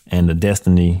and the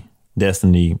Destiny,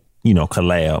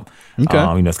 collab.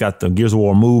 Okay. It's got the Gears of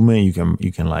War movement.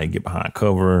 You can like get behind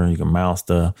cover. You can mount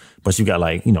stuff, but you got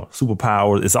like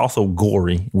superpowers. It's also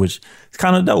gory, which is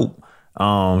kind of dope.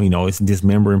 It's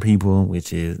dismembering people,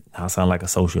 which I sound like a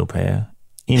sociopath.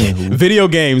 Anywho, video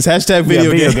games.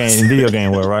 Video games. Video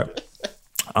game world, right?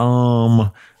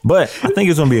 But I think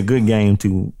it's gonna be a good game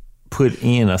to put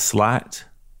in a slot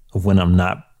of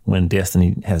when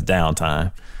Destiny has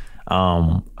downtime.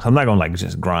 I'm not gonna like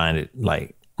just grind it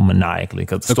like maniacally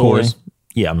because the story.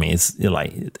 Yeah, I mean it's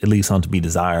like it leaves something to be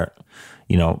desired.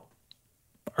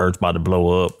 Earth's about to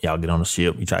blow up. Y'all get on the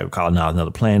ship. You try to colonize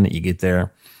another planet. You get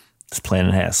there. This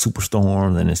planet has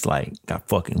superstorms and it's like got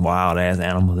fucking wild ass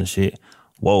animals and shit.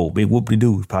 Whoa, big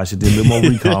whoop-de-doo. Probably should do a little more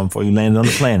recon before you landed on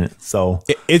the planet. So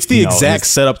it's the exact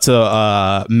setup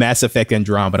to Mass Effect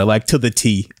Andromeda, like to the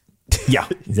T. Yeah,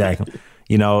 exactly.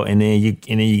 And then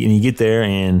you get there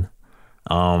and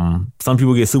some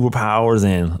people get superpowers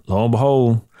and lo and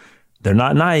behold, they're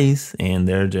not nice and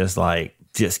they're just like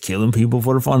just killing people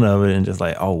for the fun of it and just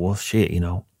like, oh well shit,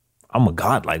 I'm a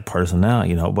godlike person now,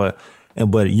 but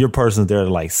your person's there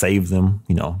to like save them,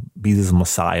 be this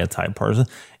messiah type person.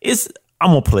 I'm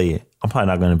gonna play it. I'm probably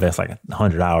not gonna invest like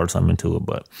 100 hours or something into it,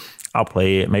 but I'll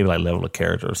play it, maybe like level a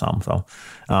character or something. So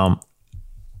I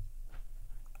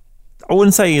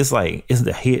wouldn't say it's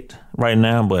the hit right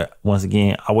now, but once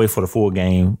again, I wait for the full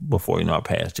game before I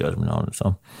pass judgment on it.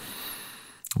 So,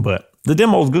 but the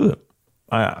demo's good.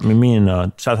 I mean, me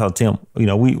and shout out to Tim.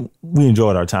 We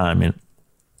enjoyed our time in it.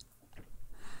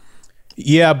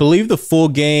 Yeah, I believe the full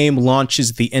game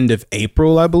launches the end of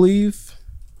April. I believe.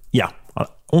 Yeah, I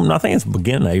think it's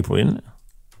beginning of April, isn't it?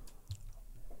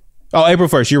 Oh, April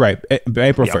 1st. You're right.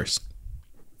 April 1st.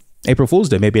 April Fool's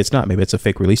Day. Maybe it's not. Maybe it's a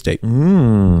fake release date.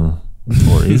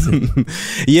 Or is it?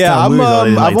 Yeah, I've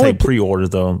only take pre-orders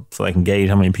though, so I can gauge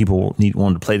how many people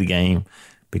wanted to play the game.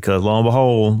 Because lo and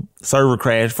behold, server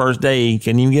crash first day,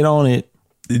 can't even get on it.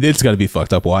 It's gonna be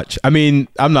fucked up. Watch. I mean,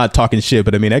 I'm not talking shit,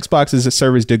 but I mean, Xbox's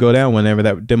servers did go down whenever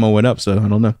that demo went up. So I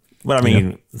don't know. But I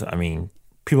mean,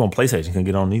 people on PlayStation couldn't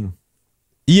get on either.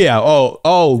 Yeah.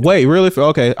 Oh, wait, really?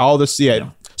 Okay. All this. Yeah.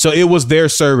 So it was their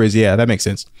servers. Yeah, that makes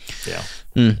sense. Yeah.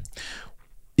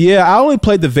 Yeah, I only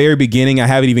played the very beginning. I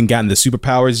haven't even gotten the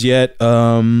superpowers yet.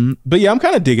 But yeah, I'm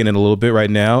kind of digging it a little bit right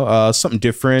now. Something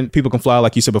different. People Can Fly,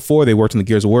 like you said before, they worked on the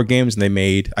Gears of War games and they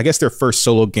made, I guess their first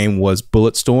solo game was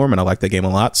Bulletstorm, and I like that game a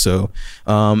lot. So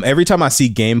every time I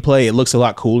see gameplay, it looks a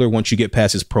lot cooler once you get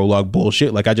past this prologue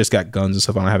bullshit. Like I just got guns and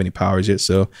stuff. I don't have any powers yet.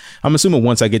 So I'm assuming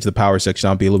once I get to the power section,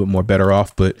 I'll be a little bit more better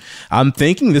off. But I'm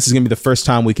thinking this is going to be the first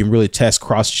time we can really test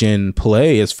cross-gen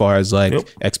play as far as like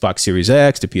Xbox Series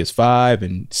X to PS5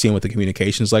 and seeing what the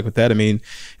communication is like with that. I mean,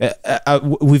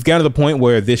 we've gotten to the point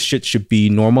where this shit should be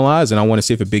normalized, and I want to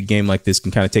see if a big game like this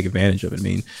can kind of take advantage of it. I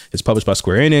mean, it's published by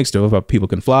Square Enix, developed by People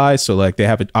Can Fly, so like they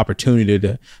have an opportunity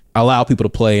to allow people to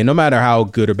play, and no matter how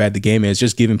good or bad the game is,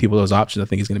 just giving people those options I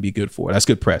think is going to be good for it. That's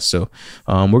good press. So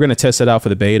we're going to test it out for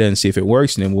the beta and see if it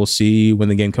works, and then we'll see when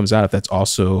the game comes out if that's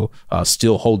also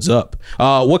still holds up.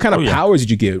 What kind of powers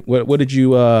did you get?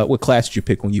 What class did you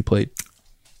pick when you played?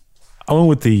 I went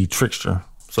with the Trickster.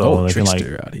 So they can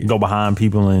like go behind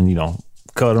people and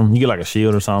cut them. You get like a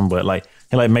shield or something, but like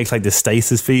it like makes like this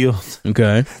stasis field.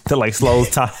 Okay, that like slows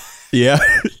time. Yeah,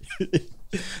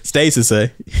 stasis, eh?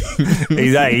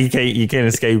 Exactly. You can't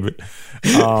escape it.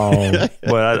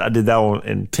 But I did that one,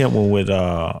 and Tim went with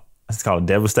it's called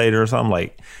Devastator or something.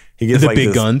 Like he gets the like big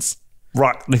this guns.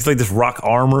 Rock. It's like this rock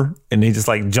armor, and he just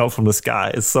like jumps from the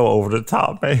sky. It's so over the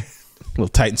top, man. Little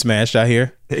Titan smash out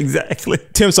here. Exactly.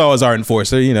 Tim saw his art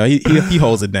enforcer. He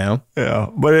holds it down. Yeah,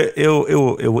 but it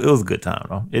was a good time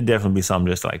though. It definitely be something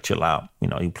just to like chill out.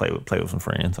 You play with some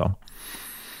friends. So, all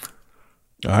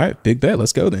right, big bet.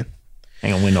 Let's go then.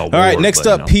 Ain't gonna win no award, all right, next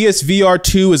up, PSVR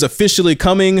 2 is officially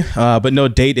coming, but no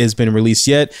date has been released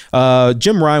yet.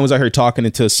 Jim Ryan was out here talking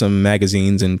into some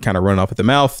magazines and kind of running off at the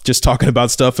mouth, just talking about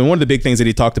stuff. And one of the big things that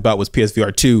he talked about was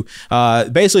PSVR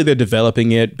 2. Basically, they're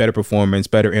developing it, better performance,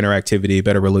 better interactivity,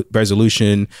 better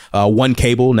resolution, one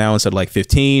cable now instead of like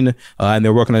 15, and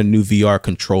they're working on a new VR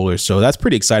controller. So that's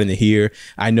pretty exciting to hear.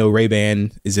 I know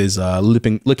Ray-Ban is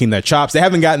licking their chops. They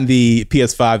haven't gotten the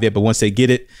PS5 yet, but once they get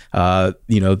it,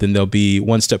 then they'll be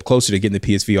one step closer to getting the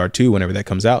PSVR 2 whenever that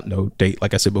comes out. No date,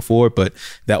 like I said before, but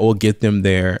that will get them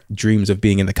their dreams of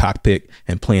being in the cockpit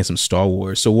and playing some Star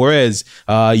Wars. So whereas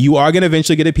you are going to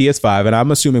eventually get a PS5, and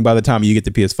I'm assuming by the time you get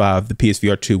the PS5, the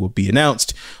PSVR 2 will be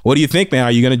announced. What do you think, man?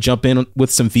 Are you going to jump in with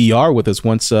some VR with us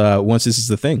once this is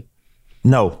the thing?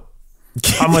 No.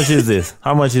 How much is this?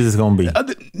 How much is this going to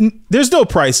be? There's no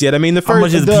price yet. I mean, the first. How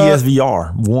much is the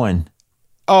PSVR 1?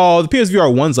 Oh, the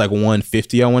PSVR 1's like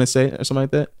 $150, I want to say, or something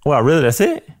like that. Wow, really? That's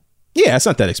it? Yeah, it's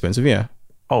not that expensive. Yeah.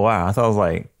 Oh wow, I thought it was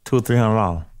like $200 or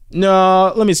 $300.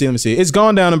 No, let me see. It's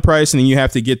gone down in price, and then you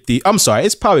have to get the. I'm sorry,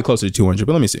 it's probably closer to 200,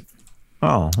 but let me see.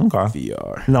 Oh, okay.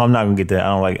 VR. No, I'm not gonna get that.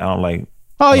 I don't like.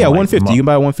 Oh yeah, 150. You can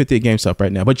buy 150 at GameStop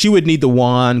right now, but you would need the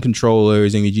wand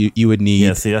controllers, and you would need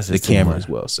that's the camera as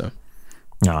well. So.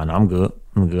 No, I'm good.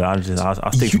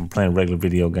 I'll stick to playing regular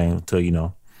video games until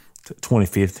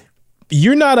 2050.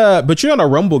 You're not a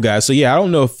Rumble guy, so yeah, I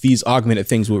don't know if these augmented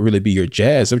things would really be your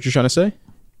jazz. Is that what you're trying to say?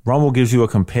 Rumble gives you a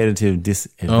competitive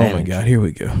disadvantage. Oh my God, here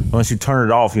we go. Once you turn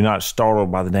it off, you're not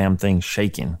startled by the damn thing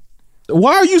shaking.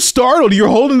 Why are you startled? You're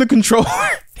holding the controller.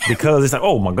 Because it's like,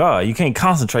 oh my God, you can't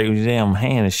concentrate when your damn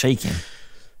hand is shaking.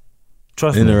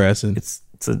 Trust me. Interesting. It's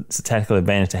a tactical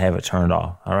advantage to have it turned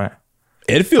off. All right.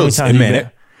 It feels, how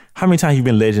many times you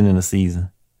been legend in a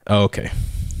season? Oh, okay.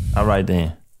 All right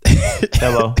then.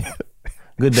 Hello.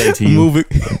 Good day to you. Moving.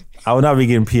 I would not be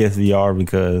getting PSVR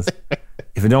because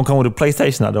if it don't come with a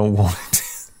PlayStation, I don't want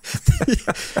it.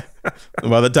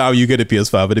 By the time you get a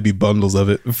PS5, it'd be bundles of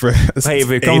it for hey, if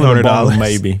it comes with a bundle,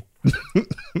 maybe.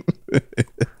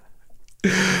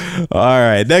 All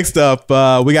right, next up,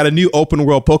 we got a new open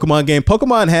world Pokemon game.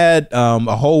 Pokemon had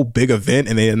a whole big event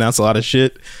and they announced a lot of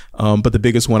shit. But the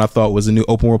biggest one I thought was a new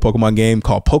open world Pokemon game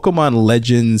called Pokemon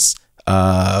Legends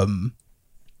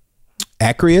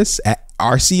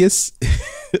Arceus.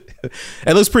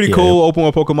 It looks pretty cool. Open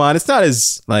world Pokemon. It's not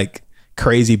as like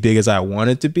crazy big as I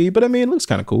want it to be, but I mean, it looks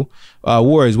kind of cool.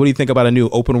 Warriors, what do you think about a new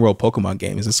open world Pokemon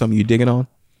game? Is this something you digging on?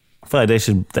 I feel like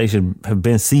they should have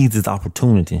been seized this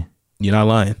opportunity. You're not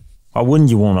lying. Why wouldn't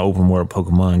you want an open world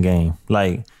Pokemon game?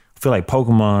 Like, I feel like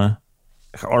Pokemon,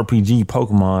 RPG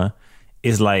Pokemon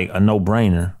is like a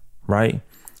no-brainer, right?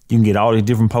 You can get all these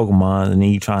different Pokemon and then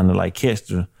you're trying to like catch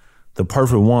the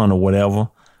perfect one or whatever.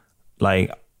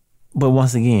 Like, but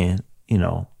once again,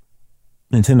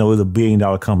 Nintendo is a $1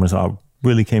 billion company, so I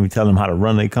really can't be telling them how to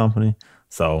run their company.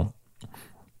 So,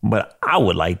 but I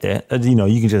would like that.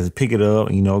 You can just pick it up,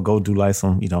 go do like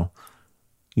some, you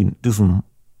do some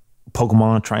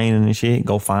Pokemon training and shit,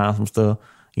 go find some stuff,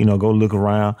 go look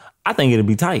around. I think it'd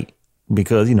be tight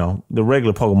because, the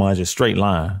regular Pokemon is just straight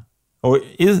line. Or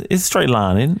it's straight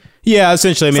line, isn't it? Yeah,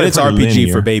 essentially. I mean, it's RPG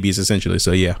linear for babies, essentially.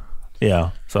 So, yeah.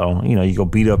 Yeah. So, you go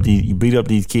beat up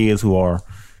these kids who are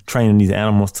training these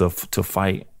animals to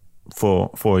fight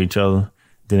for each other.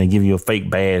 Then they give you a fake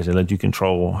badge that let you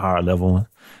control higher level ones.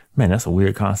 Man, that's a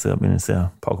weird concept in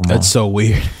itself, Pokemon. That's so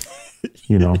weird.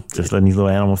 Just letting these little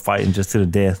animals fighting just to the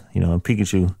death. And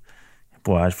Pikachu,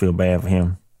 boy, I feel bad for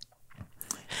him.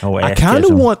 I kind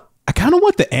of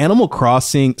want the Animal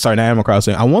Crossing. Sorry, not Animal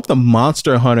Crossing. I want the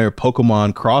Monster Hunter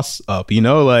Pokemon cross up.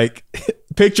 Like,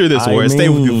 picture this. Stay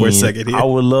with me for a second here. I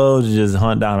would love to just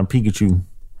hunt down a Pikachu.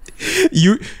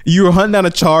 You were hunting down a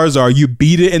Charizard. You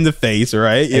beat it in the face,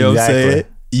 right? You know what I'm saying?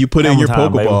 You put it in your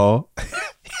Pokeball,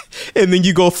 and then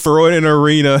you go throw it in an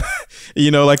arena.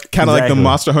 Like kind of like the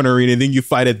Monster Hunter arena. And then you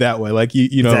fight it that way. Like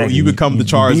you become the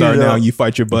Charizard now. And you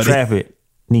fight your buddy.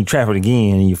 You trap it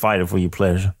again, and you fight it for your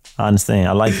pleasure. I understand.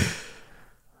 I like it.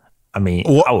 I mean,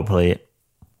 I would play it.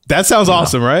 That sounds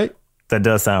awesome, right? That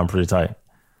does sound pretty tight.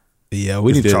 Yeah,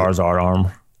 we need Charizard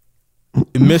armor.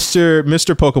 Mr.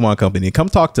 Pokemon Company, come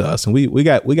talk to us, and we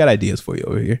got ideas for you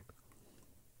over here.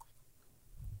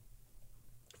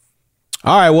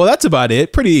 All right, well, that's about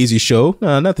it. Pretty easy show.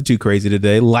 Nothing too crazy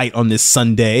today. Light on this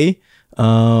Sunday.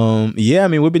 Yeah, I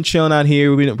mean, we've been chilling out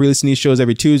here. We've been releasing these shows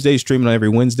every Tuesday, streaming on every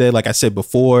Wednesday. Like I said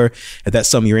before, if that's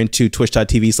something you're into,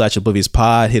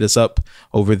 twitch.tv/obliviousPod. Hit us up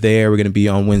over there. We're going to be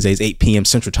on Wednesdays, 8 p.m.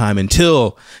 Central Time and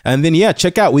then, yeah,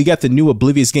 check out, we got the new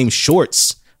Oblivious Game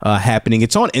Shorts happening.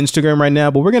 It's on Instagram right now,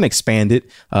 but we're going to expand it.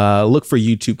 Look for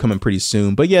YouTube coming pretty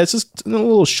soon. But yeah, it's just a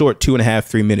little short 2.5,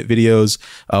 3 minute videos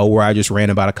where I just ran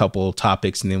about a couple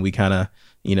topics, and then we kind of,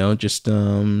 just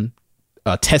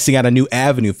testing out a new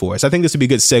avenue for us. I think this would be a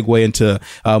good segue into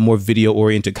more video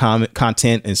oriented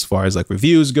content as far as like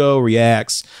reviews go,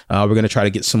 reacts. We're going to try to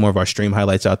get some more of our stream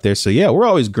highlights out there. So yeah, we're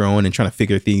always growing and trying to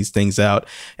figure these things out.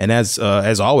 And as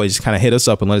always, kind of hit us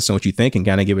up and let us know what you think, and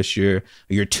kind of give us your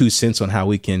 2 cents on how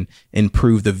we can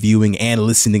improve the viewing and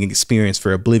listening experience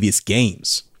for Oblivious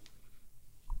games.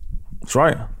 That's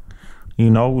right.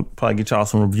 We'll probably get y'all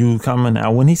some reviews coming.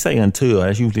 Now, when he say until,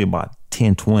 that's usually about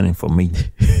 10:20 for me.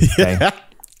 Okay?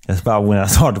 That's about when I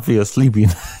start to feel sleepy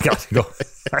and I got to go.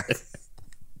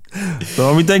 So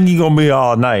don't be thinking you're going to be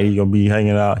all night. You're going to be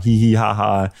hanging out, hee ha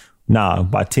ha. Nah,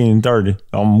 by 10:30,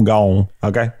 I'm gone.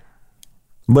 Okay?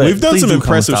 But we've done some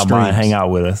impressive streams. Hang out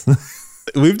with us.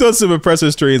 We've done some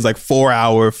impressive streams, like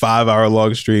 4-hour, 5-hour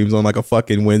long streams on like a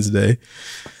fucking Wednesday.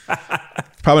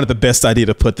 Probably not the best idea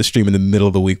to put the stream in the middle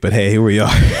of the week, but hey, here we are.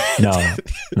 No.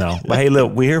 But hey,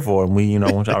 look, we're here for it. We,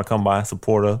 want y'all to come by and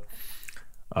support us.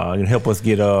 You help us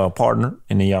get a partner,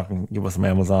 and then y'all can give us some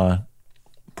Amazon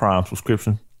Prime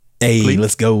subscription. Hey, please.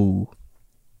 Let's go.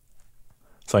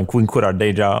 So we can quit our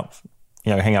day jobs.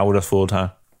 Y'all can hang out with us full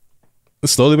time.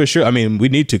 Slowly but sure. I mean, we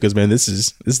need to, because man, this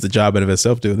is the job in of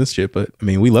itself doing this shit. But I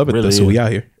mean, we love it really though, so we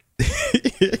out here.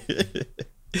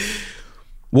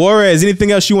 Juarez,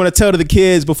 anything else you want to tell to the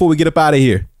kids before we get up out of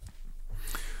here?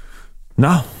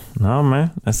 No,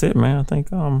 man. That's it, man. I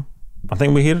think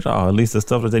we hit it all. At least the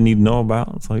stuff that they need to know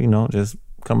about. So just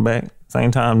come back same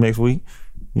time next week,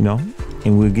 and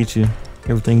we'll get you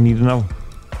everything you need to know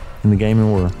in the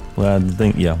gaming world. Well, I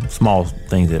think small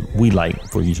things that we like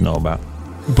for you to know about.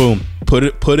 Boom. Put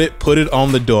it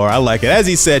on the door. I like it. As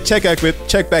he said, check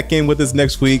back in with us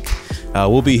next week.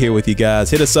 We'll be here with you guys.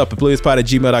 Hit us up at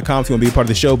obliviouspod@gmail.com if you want to be a part of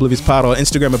the show. ObliviousPod on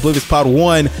Instagram,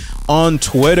 ObliviousPod1 on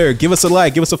Twitter. Give us a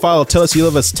like, give us a follow. Tell us you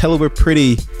love us. Tell us we're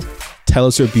pretty. Tell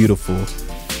us we're beautiful.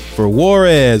 For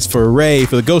Juarez, for Ray,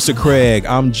 for the Ghost of Craig,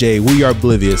 I'm Jay. We are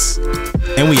Oblivious,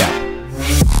 and we out.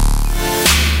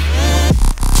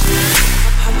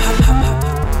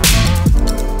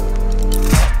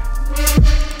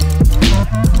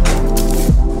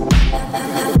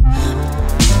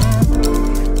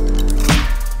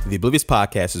 The Oblivious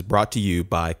Podcast is brought to you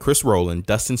by Chris Rowland,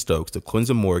 Dustin Stokes,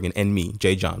 DeQuinza Morgan, and me,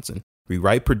 Jay Johnson. We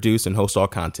write, produce, and host all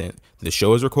content. The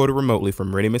show is recorded remotely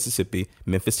from Meridian, Mississippi,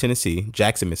 Memphis, Tennessee,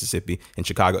 Jackson, Mississippi, and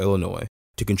Chicago, Illinois.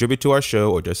 To contribute to our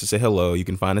show or just to say hello, you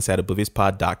can find us at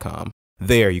obliviousPod.com.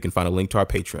 There, you can find a link to our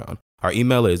Patreon. Our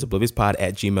email is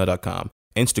obliviospod@gmail.com,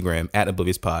 Instagram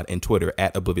 @obliviospod, and Twitter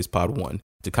 @obliviospod1.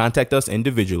 To contact us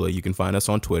individually, you can find us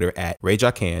on Twitter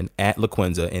 @RayJacan,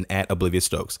 @LaQuenza, and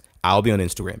 @ObliviousStokes. I'll be on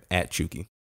Instagram @Chuki.